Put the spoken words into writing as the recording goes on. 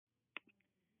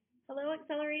Hello,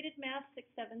 Accelerated Math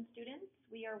 6-7 students.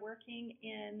 We are working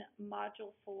in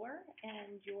Module 4,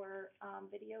 and your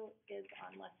video is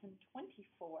on Lesson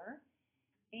 24.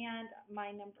 And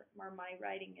my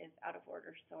writing is out of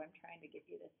order, so I'm trying to get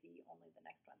you to see only the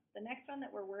next one. The next one that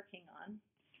we're working on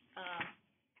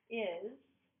is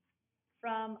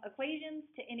From Equations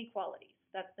to Inequalities.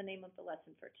 That's the name of the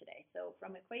lesson for today. So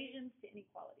from equations to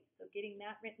inequalities. So getting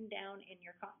that written down in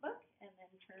your comp book, and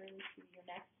then turn to your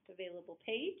next available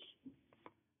page.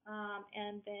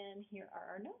 And then here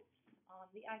are our notes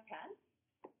on the iPad.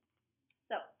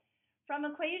 So from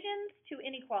equations to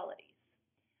inequalities.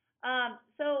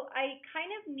 So I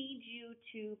kind of need you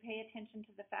to pay attention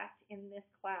to the fact in this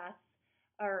class,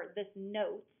 or this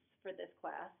notes for this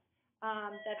class,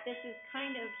 that this is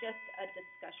kind of just a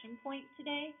discussion point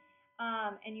today.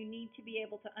 And you need to be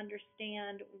able to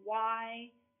understand why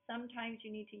sometimes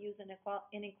you need to use an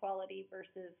inequality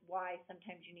versus why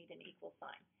sometimes you need an equal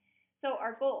sign. So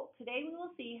our goal, today we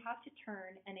will see how to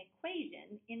turn an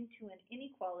equation into an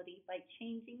inequality by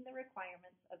changing the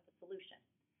requirements of the solution.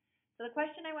 So the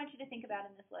question I want you to think about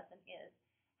in this lesson is,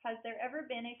 has there ever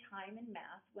been a time in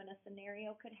math when a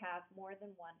scenario could have more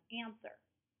than one answer?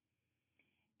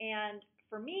 And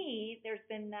for me, there's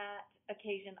been that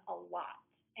occasion a lot.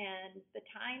 And the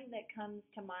time that comes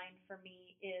to mind for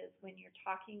me is when you're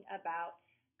talking about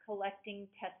collecting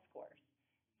test scores.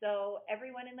 So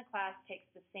everyone in the class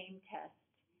takes the same test,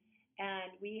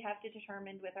 and we have to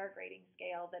determine with our grading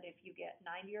scale that if you get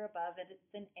 90 or above,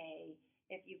 it's an A.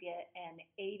 If you get an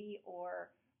 80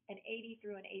 or an 80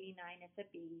 through an 89, it's a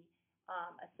B.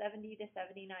 A 70 to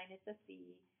 79 is a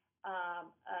C.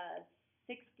 A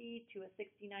 60 to a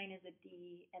 69 is a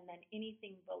D, and then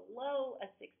anything below a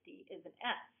 60 is an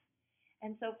F.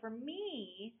 And so for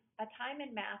me, a time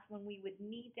in math when we would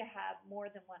need to have more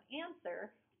than one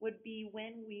answer would be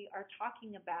when we are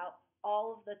talking about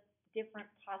all of the different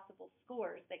possible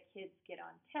scores that kids get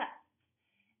on tests.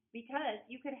 Because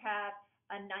you could have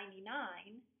a 99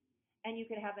 and you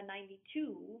could have a 92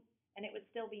 and it would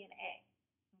still be an A.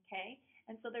 Okay?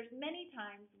 And so there's many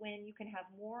times when you can have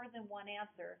more than one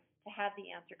answer to have the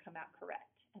answer come out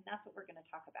correct. And that's what we're going to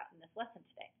talk about in this lesson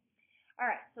today. All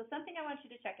right, so something I want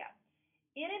you to check out.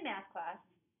 In a math class,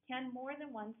 can more than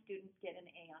one student get an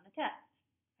A on a test?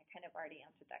 I kind of already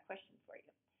answered that question for you.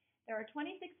 There are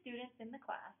 26 students in the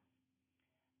class.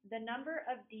 The number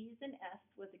of D's and F's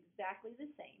was exactly the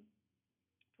same.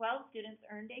 12 students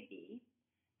earned a B.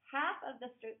 Half of the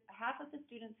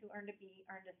students who earned a B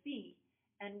earned a C,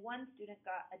 and one student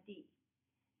got a D.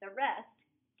 The rest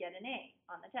get an A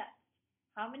on the test.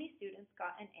 How many students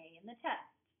got an A in the test?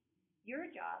 Your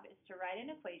job is to write an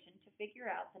equation to figure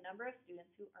out the number of students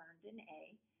who earned an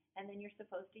A, and then you're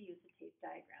supposed to use the tape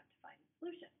diagram to find the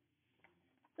solution.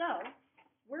 So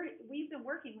we've been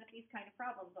working with these kind of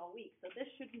problems all week, so this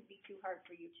shouldn't be too hard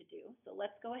for you to do. So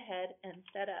let's go ahead and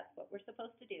set up what we're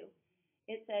supposed to do.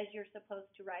 It says you're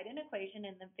supposed to write an equation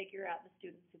and then figure out the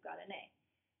students who got an A.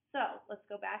 So let's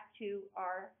go back to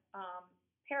our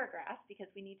paragraph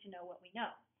because we need to know what we know.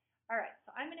 All right,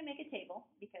 so I'm going to make a table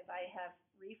because I have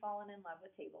fallen in love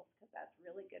with tables because that's a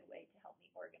really good way to help me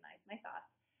organize my thoughts.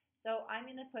 So I'm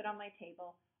going to put on my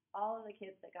table all of the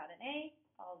kids that got an A,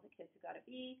 all of the kids who got a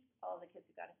B, all of the kids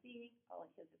who got a C, all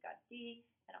of the kids who got a D,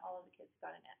 and all of the kids who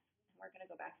got an F. And we're going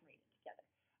to go back and read it together.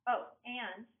 Oh,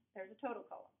 and there's a total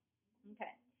column.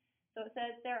 Okay, so it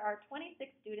says there are 26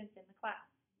 students in the class.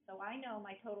 So I know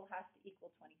my total has to equal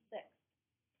 26.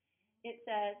 It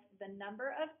says the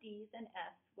number of D's and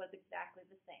F's was exactly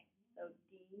the same. So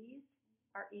D's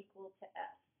are equal to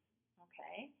F's.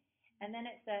 Okay? And then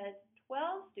it says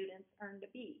 12 students earned a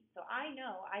B. So I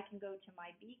know I can go to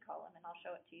my B column, and I'll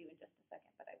show it to you in just a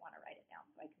second, but I want to write it down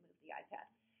so I can move the iPad.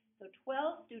 So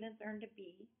 12 students earned a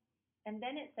B, and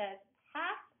then it says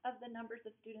half of the numbers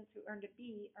of students who earned a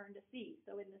B earned a C.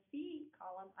 So in the C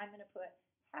column, I'm going to put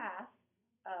half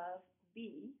of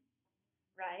B,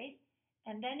 right?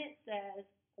 And then it says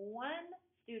one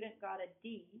student got a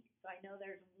D, so I know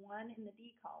there's one in the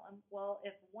D column. Well,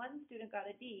 if one student got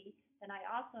a D, then I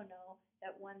also know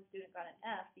that one student got an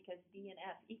F because D and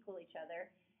F equal each other.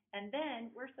 And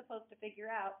then we're supposed to figure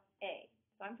out A.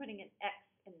 So I'm putting an X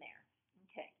in there.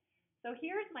 Okay. So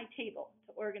here's my table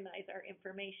to organize our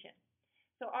information.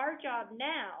 So our job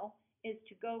now is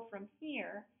to go from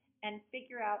here and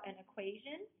figure out an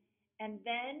equation and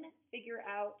then figure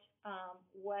out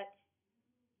what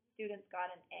students got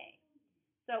an A.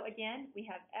 So again, we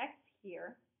have X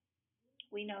here.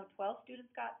 We know 12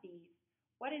 students got B's.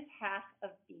 What is half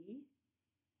of B?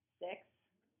 6.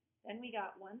 Then we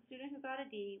got one student who got a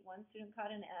D, one student got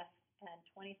an F, and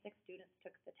 26 students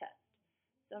took the test.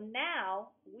 So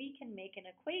now we can make an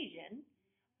equation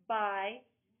by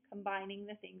combining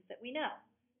the things that we know.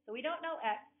 So we don't know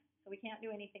x, so we can't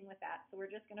do anything with that. So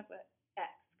we're just going to put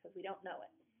x because we don't know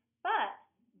it. But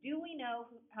do we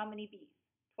know how many b's?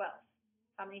 12.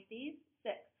 How many c's?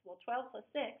 6. Well, 12 plus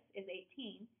 6 is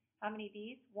 18. How many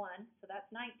d's? 1, so that's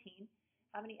 19.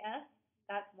 How many s?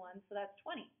 That's 1, so that's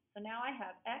 20. So now I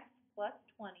have x plus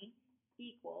 20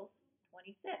 equals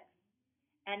 26.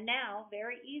 And now,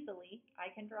 very easily,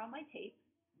 I can draw my tape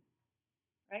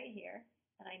right here,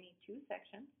 and I need two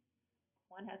sections.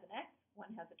 One has an x,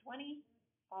 one has a 20.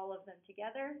 All of them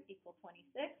together equal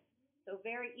 26. So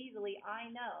very easily, I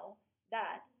know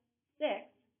that 6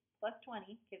 plus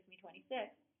 20 gives me 26.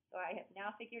 So I have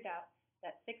now figured out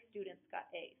that 6 students got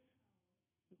A's.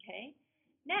 Okay?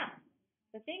 Now,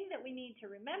 the thing that we need to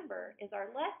remember is our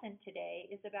lesson today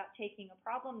is about taking a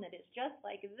problem that is just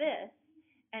like this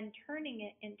and turning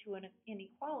it into an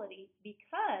inequality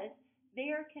because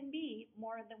there can be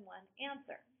more than one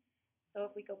answer. So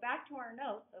if we go back to our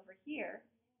notes over here,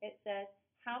 it says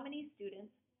how many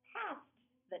students passed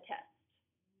the test.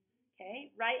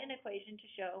 Okay, write an equation to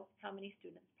show how many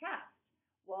students passed.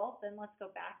 Well, then let's go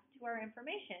back to our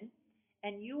information,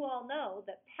 and you all know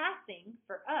that passing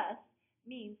for us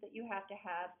means that you have to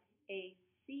have a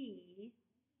C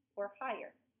or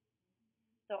higher.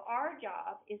 So our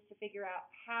job is to figure out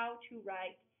how to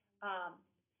write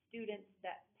students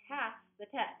that pass the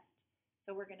test.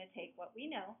 So we're going to take what we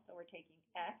know. So we're taking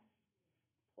x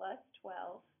plus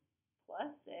 12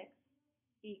 plus 6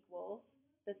 equals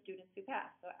the students who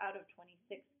pass. So out of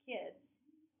 26 kids,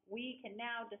 we can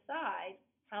now decide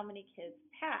how many kids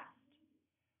passed.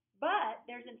 But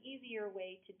there's an easier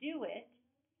way to do it,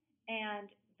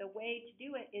 and the way to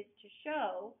do it is to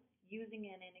show using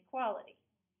an inequality.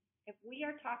 If we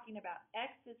are talking about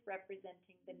x is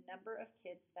representing the number of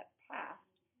kids that passed,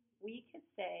 we could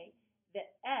say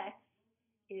that x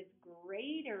is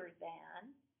greater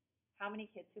than how many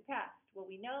kids who passed. Well,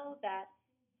 we know that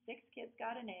 6 kids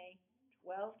got an A,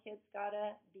 12 kids got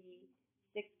a B,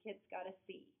 6 kids got a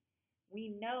C.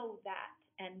 We know that,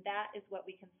 and that is what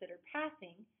we consider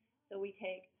passing. So we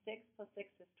take 6 plus 6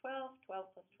 is 12,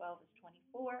 12 plus 12 is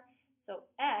 24. So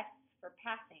x for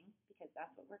passing, because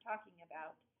that's what we're talking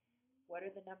about, what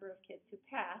are the number of kids who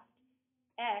passed?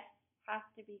 X has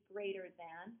to be greater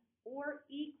than or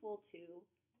equal to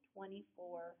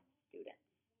 24 students.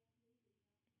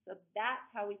 So that's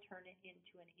how we turn it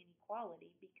into an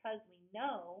inequality, because we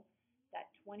know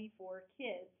that 24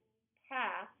 kids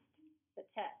passed the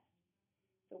test.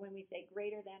 So when we say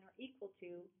greater than or equal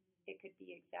to, it could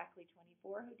be exactly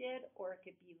 24 who did, or it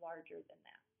could be larger than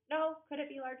that. No, could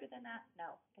it be larger than that?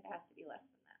 No, it has to be less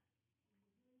than that.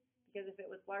 Because if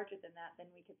it was larger than that, then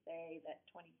we could say that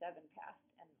 27 passed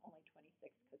and only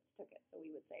 26 took it. So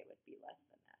we would say it would be less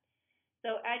than that.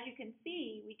 So as you can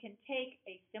see, we can take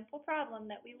a simple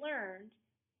problem that we learned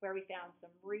where we found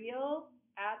some real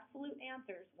absolute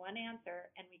answers, one answer,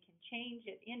 and we can change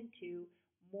it into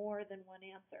more than one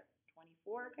answer.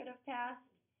 24 could have passed,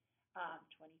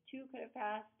 22 could have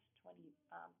passed,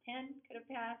 10 could have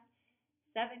passed,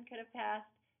 7 could have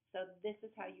passed. So this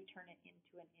is how you turn it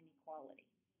into an inequality.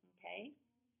 Okay,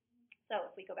 so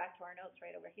if we go back to our notes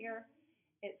right over here,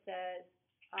 it says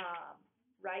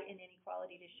write an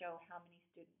inequality to show how many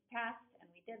students passed, and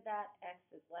we did that. X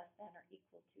is less than or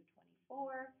equal to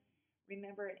 24.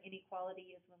 Remember, an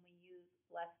inequality is when we use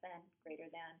less than, greater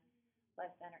than, less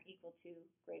than or equal to,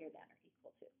 greater than or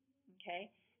equal to.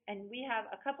 Okay, and we have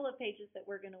a couple of pages that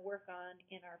we're going to work on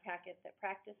in our packet that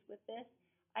practice with this.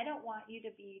 I don't want you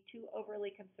to be too overly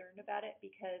concerned about it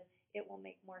because it will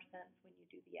make more sense when you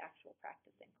do the actual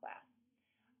practice in class.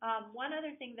 One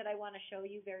other thing that I want to show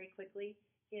you very quickly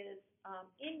is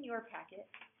in your packet,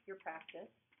 your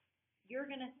practice, you're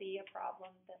going to see a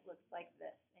problem that looks like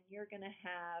this. And you're going to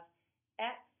have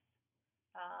x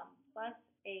plus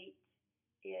 8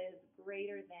 is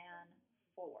greater than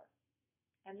 4.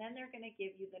 And then they're going to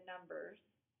give you the numbers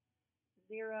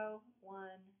 0, 1,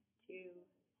 2,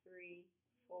 3,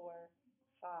 4,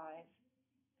 5,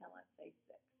 and let's say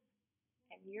 6.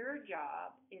 And your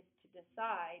job is to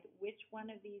decide which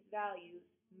one of these values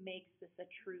makes this a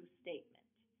true statement.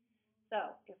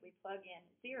 So if we plug in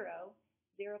 0,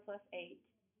 0 plus 8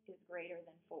 is greater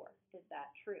than 4. Is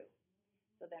that true?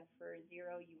 So then for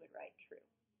 0, you would write true.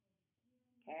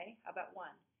 Okay, how about 1?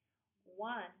 1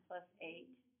 plus 8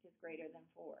 is greater than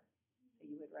 4. So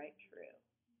you would write true.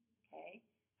 Okay,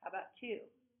 how about 2?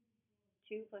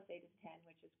 2 plus 8 is 10,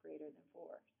 which is greater than 4.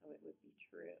 So it would be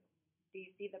true. Do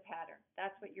you see the pattern?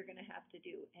 That's what you're going to have to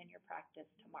do in your practice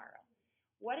tomorrow.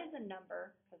 What is a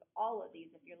number? Because all of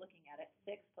these, if you're looking at it,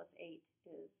 6 plus 8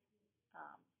 is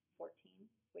 14,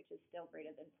 which is still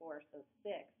greater than 4, so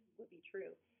 6 would be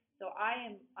true. So I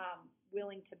am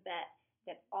willing to bet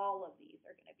that all of these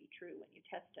are going to be true when you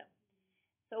test them.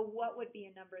 So what would be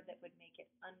a number that would make it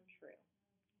untrue?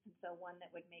 And so one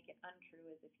that would make it untrue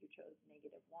is if you chose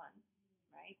negative 1,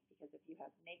 right? Because if you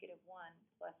have negative 1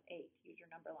 plus 8, use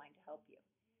your number line to help you.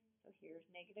 So here's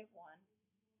negative 1,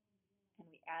 and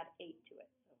we add 8 to it.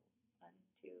 So 1,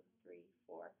 2, 3,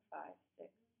 4, 5,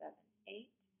 6, 7, 8.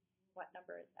 What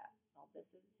number is that? Well, this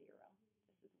is 0.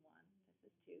 This is 1. This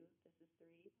is 2. This is 3.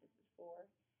 This is 4.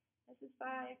 This is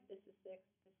 5. This is 6.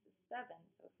 This is 7.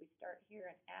 So if we start here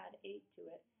and add 8 to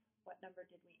it, what number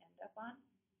did we end up on?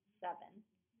 7.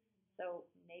 So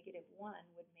negative 1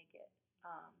 would make it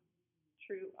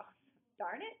true. Oh,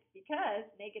 darn it, because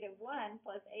negative 1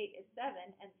 plus 8 is 7,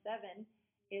 and 7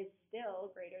 is still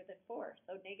greater than 4.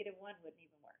 So negative 1 wouldn't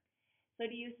even work. So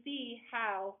do you see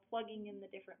how plugging in the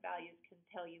different values can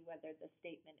tell you whether the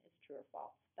statement is true or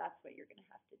false? That's what you're going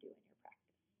to have to do in your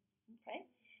practice. Okay,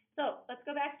 so let's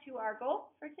go back to our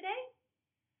goal for today.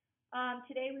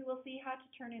 Today we will see how to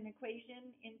turn an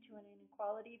equation into an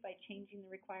inequality by changing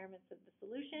the requirements of the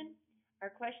solution. Our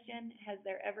question, has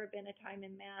there ever been a time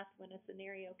in math when a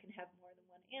scenario can have more than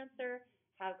one answer?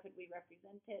 How could we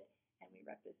represent it? And we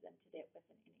represented it with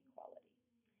an inequality.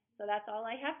 So that's all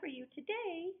I have for you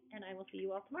today, and I will see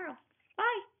you all tomorrow.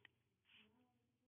 Bye!